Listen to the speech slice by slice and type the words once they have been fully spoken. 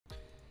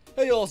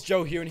Hey y'all, it's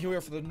Joe here, and here we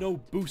are for the no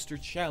booster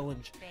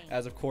challenge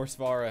as of course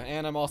Pharah,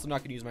 and I'm also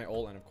not going to use my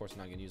ult, and of course I'm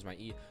not going to use my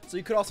E. So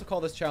you could also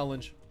call this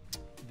challenge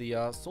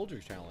the soldier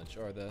challenge,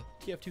 or the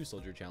TF2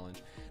 soldier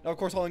challenge. Now of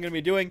course all I'm going to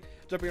be doing,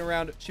 jumping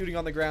around, shooting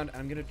on the ground, and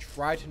I'm going to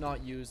try to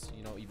not use,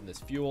 you know, even this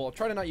fuel. I'll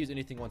try to not use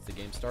anything once the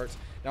game starts.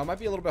 Now it might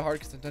be a little bit hard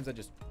because sometimes I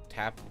just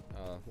tap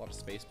a lot of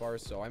space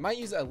bars, so I might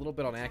use it a little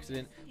bit on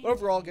accident, but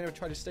overall I'm going to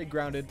try to stay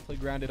grounded, play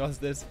grounded on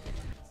this.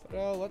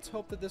 But let's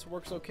hope that this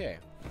works okay.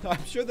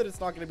 I'm sure that it's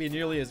not going to be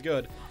nearly as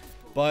good,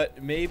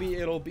 but maybe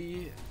it'll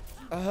be,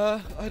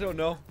 I don't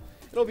know.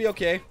 It'll be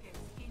okay.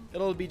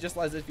 It'll be just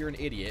as if you're an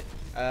idiot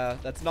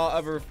that's not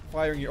ever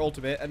firing your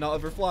ultimate and not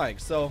ever flying.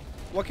 So,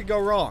 what could go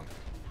wrong?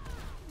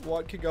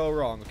 What could go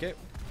wrong, okay?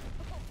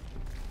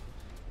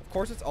 Of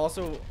course, it's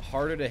also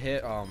harder to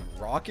hit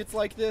rockets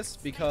like this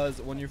because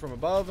when you're from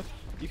above,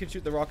 you can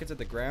shoot the rockets at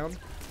the ground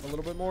a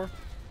little bit more.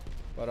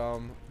 But,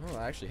 oh,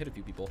 I actually hit a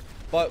few people.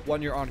 But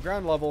when you're on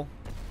ground level,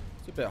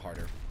 it's a bit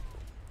harder.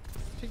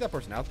 Take that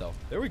person out, though.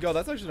 There we go.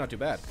 That's actually not too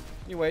bad.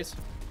 Anyways,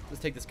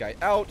 let's take this guy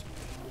out.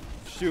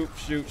 Shoot,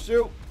 shoot,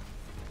 shoot.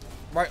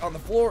 Right on the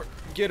floor.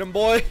 Get him,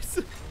 boys.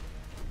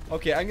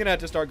 Okay, I'm going to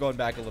have to start going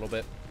back a little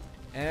bit.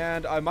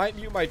 And I might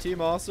mute my team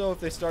also if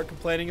they start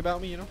complaining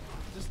about me, you know.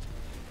 Just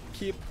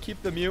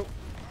keep the mute.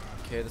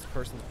 Okay, this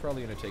person's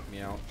probably going to take me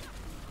out.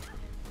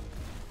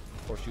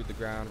 Or shoot the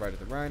ground right at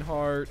the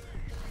Reinhardt.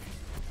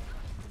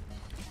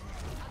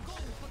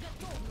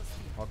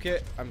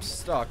 Okay, I'm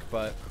stuck,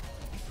 but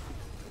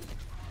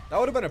that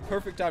would have been a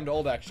perfect time to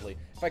ult, actually.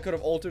 If I could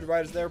have ulted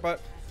right as there, but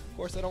of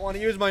course I don't want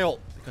to use my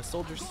ult because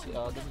Soldier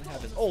doesn't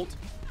have his ult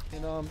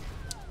in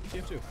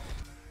TF2.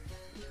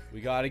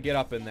 We got to get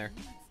up in there.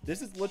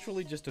 This is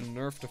literally just a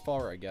nerf to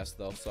Pharah, I guess,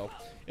 though. So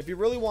if you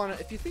really want to,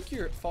 if you think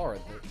you're Pharah,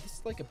 this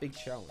is like a big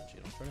challenge,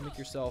 you know, trying to make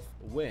yourself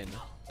win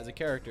as a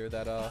character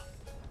that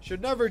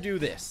should never do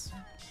this.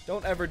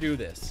 Don't ever do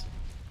this.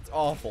 It's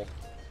awful,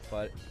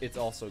 but it's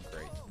also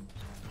great.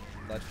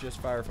 Let's just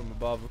fire from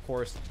above, of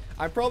course.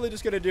 I'm probably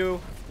just going to do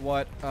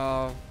what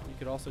you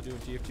could also do in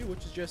TF2,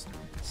 which is just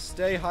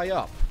stay high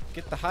up.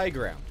 Get the high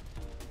ground.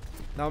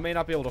 Now, I may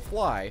not be able to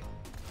fly,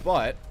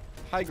 but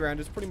high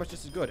ground is pretty much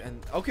just as good. And,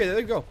 okay, there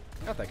you go.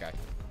 Got that guy.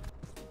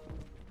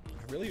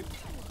 I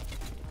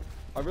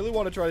really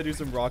want to try to do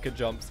some rocket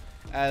jumps,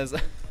 as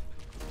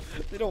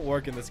they don't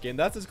work in this game.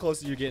 That's as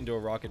close as you get into a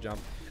rocket jump.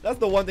 That's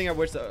the one thing I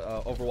wish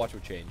Overwatch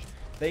would change.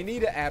 They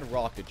need to add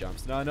rocket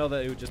jumps. Now, I know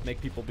that it would just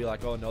make people be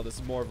like, oh, no, this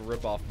is more of a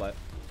ripoff, but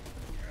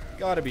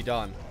gotta be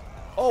done.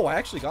 Oh, I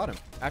actually got him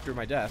after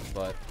my death,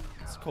 but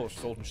this Coach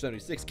Soldier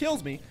 76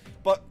 kills me,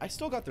 but I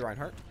still got the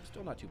Reinhardt.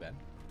 Still not too bad.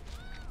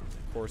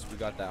 Of course, we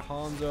got that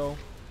HanJoe.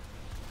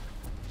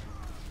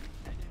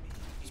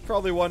 He's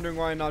probably wondering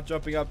why I'm not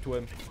jumping up to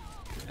him.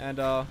 And,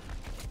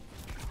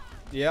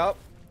 yep,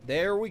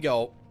 there we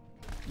go.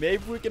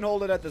 Maybe we can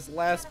hold it at this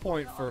last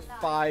point for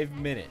 5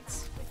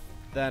 minutes.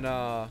 Then,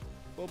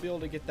 we'll be able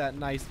to get that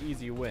nice,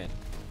 easy win.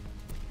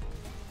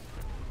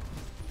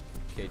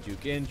 Okay,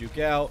 juke in, juke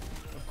out.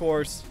 Of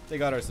course, they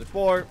got our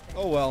support.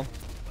 Oh, well.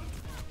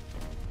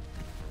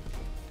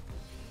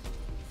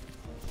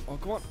 Oh,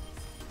 come on.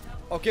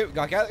 Okay, we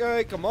got that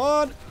guy. Come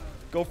on.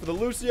 Go for the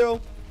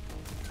Lucio.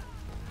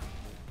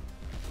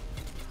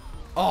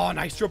 Oh,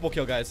 nice triple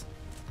kill, guys.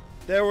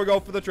 There we go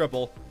for the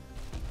triple.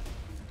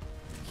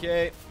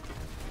 Okay.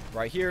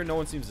 Right here, no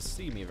one seems to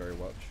see me very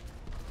much.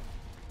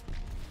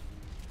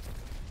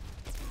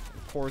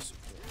 Of course,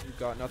 you've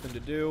got nothing to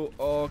do.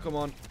 Oh, come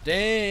on.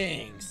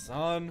 Dang,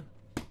 son.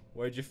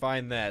 Where'd you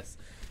find this?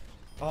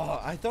 Oh,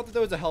 I thought that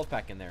there was a health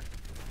pack in there.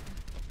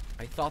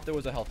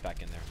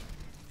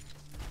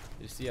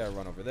 You see I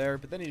run over there,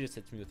 but then he just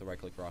hits me with the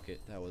right-click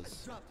rocket. That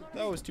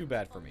was too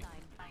bad for me.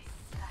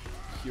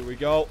 Here we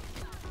go.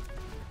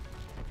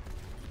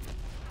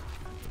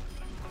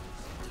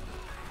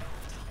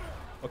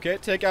 Okay,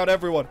 take out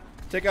everyone.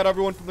 Take out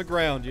everyone from the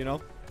ground, you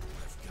know?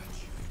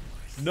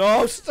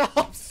 No,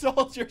 stop,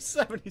 Soldier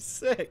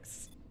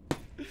 76.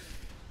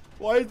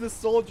 Why is this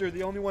Soldier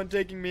the only one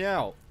taking me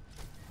out?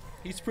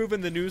 He's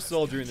proven the new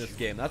Soldier in this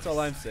game. That's all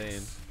I'm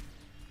saying.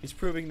 He's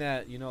proving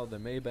that, you know, there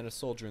may have been a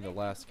Soldier in the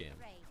last game.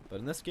 But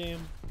in this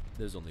game,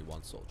 there's only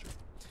one Soldier.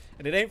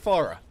 And it ain't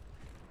Pharah.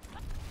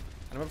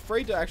 And I'm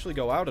afraid to actually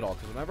go out at all,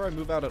 because whenever I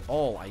move out at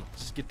all, I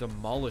just get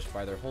demolished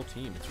by their whole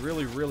team. It's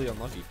really, really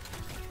unlucky.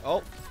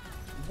 Oh.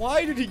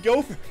 Why did he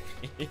go for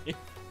me?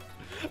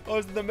 I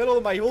was in the middle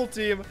of my whole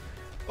team.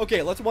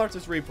 Okay, let's watch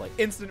this replay.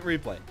 Instant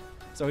replay.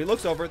 So he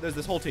looks over. There's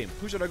this whole team.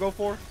 Who should I go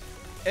for?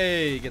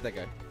 Hey, get that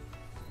guy.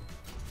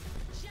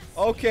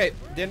 Okay,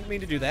 didn't mean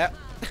to do that.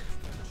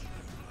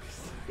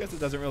 Guess it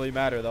doesn't really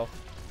matter, though.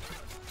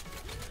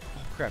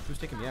 Oh, crap. Who's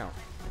taking me out?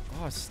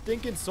 Oh,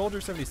 stinking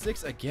Soldier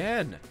 76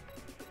 again.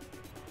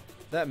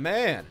 That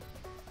man.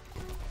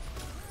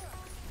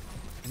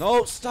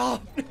 No,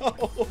 stop.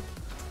 No.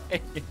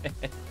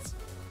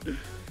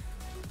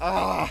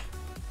 Ah,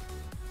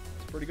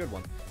 it's a pretty good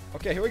one.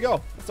 Okay, here we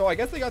go. So I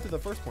guess they got to the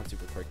first point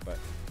super quick, but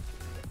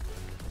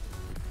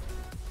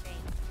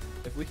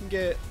if we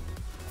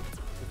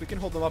can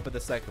hold them up at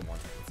the second one,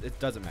 it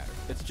doesn't matter.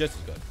 It's just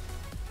as good.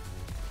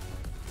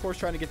 Of course,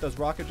 trying to get those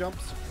rocket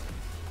jumps.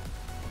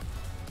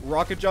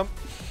 Rocket jump.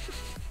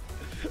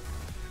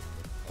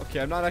 Okay,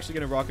 I'm not actually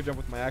going to rocket jump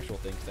with my actual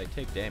thing because I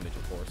take damage,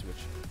 of course, which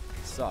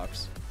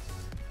sucks.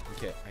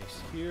 Okay,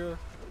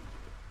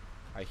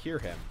 I hear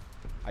him.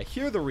 I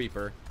hear the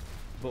Reaper,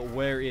 but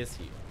where is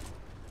he?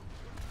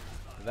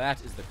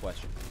 That is the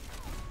question.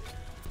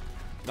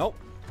 Nope.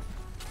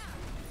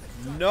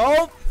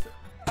 Nope!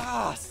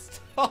 Ah,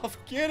 stop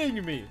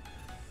kidding me!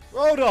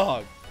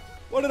 Roadhog!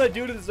 What did I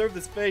do to deserve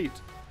this fate?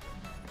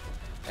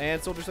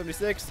 And Soldier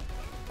 76.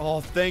 Oh,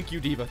 thank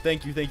you, Diva.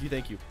 Thank you, thank you,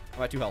 thank you.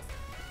 I'm at 2 health.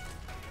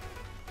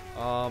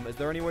 Is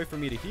there any way for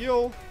me to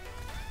heal?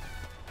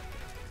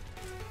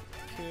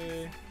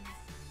 Okay.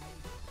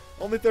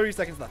 Only 30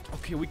 seconds left.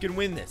 Okay, we can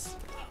win this.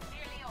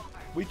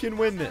 We can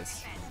win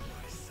this.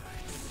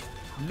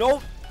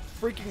 Nope.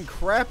 Freaking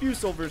crap, you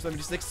Soldier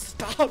 76.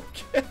 Stop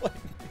killing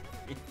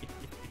me.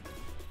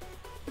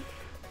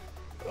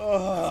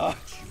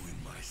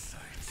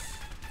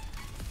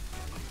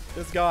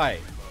 This guy.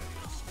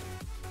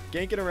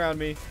 Ganking around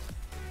me.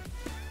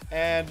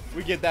 And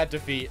we get that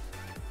defeat.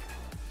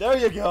 There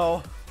you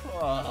go.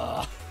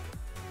 Of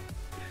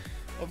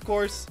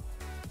course,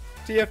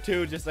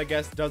 TF2 just, I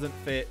guess, doesn't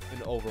fit in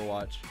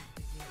Overwatch.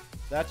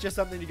 That's just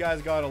something you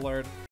guys gotta learn.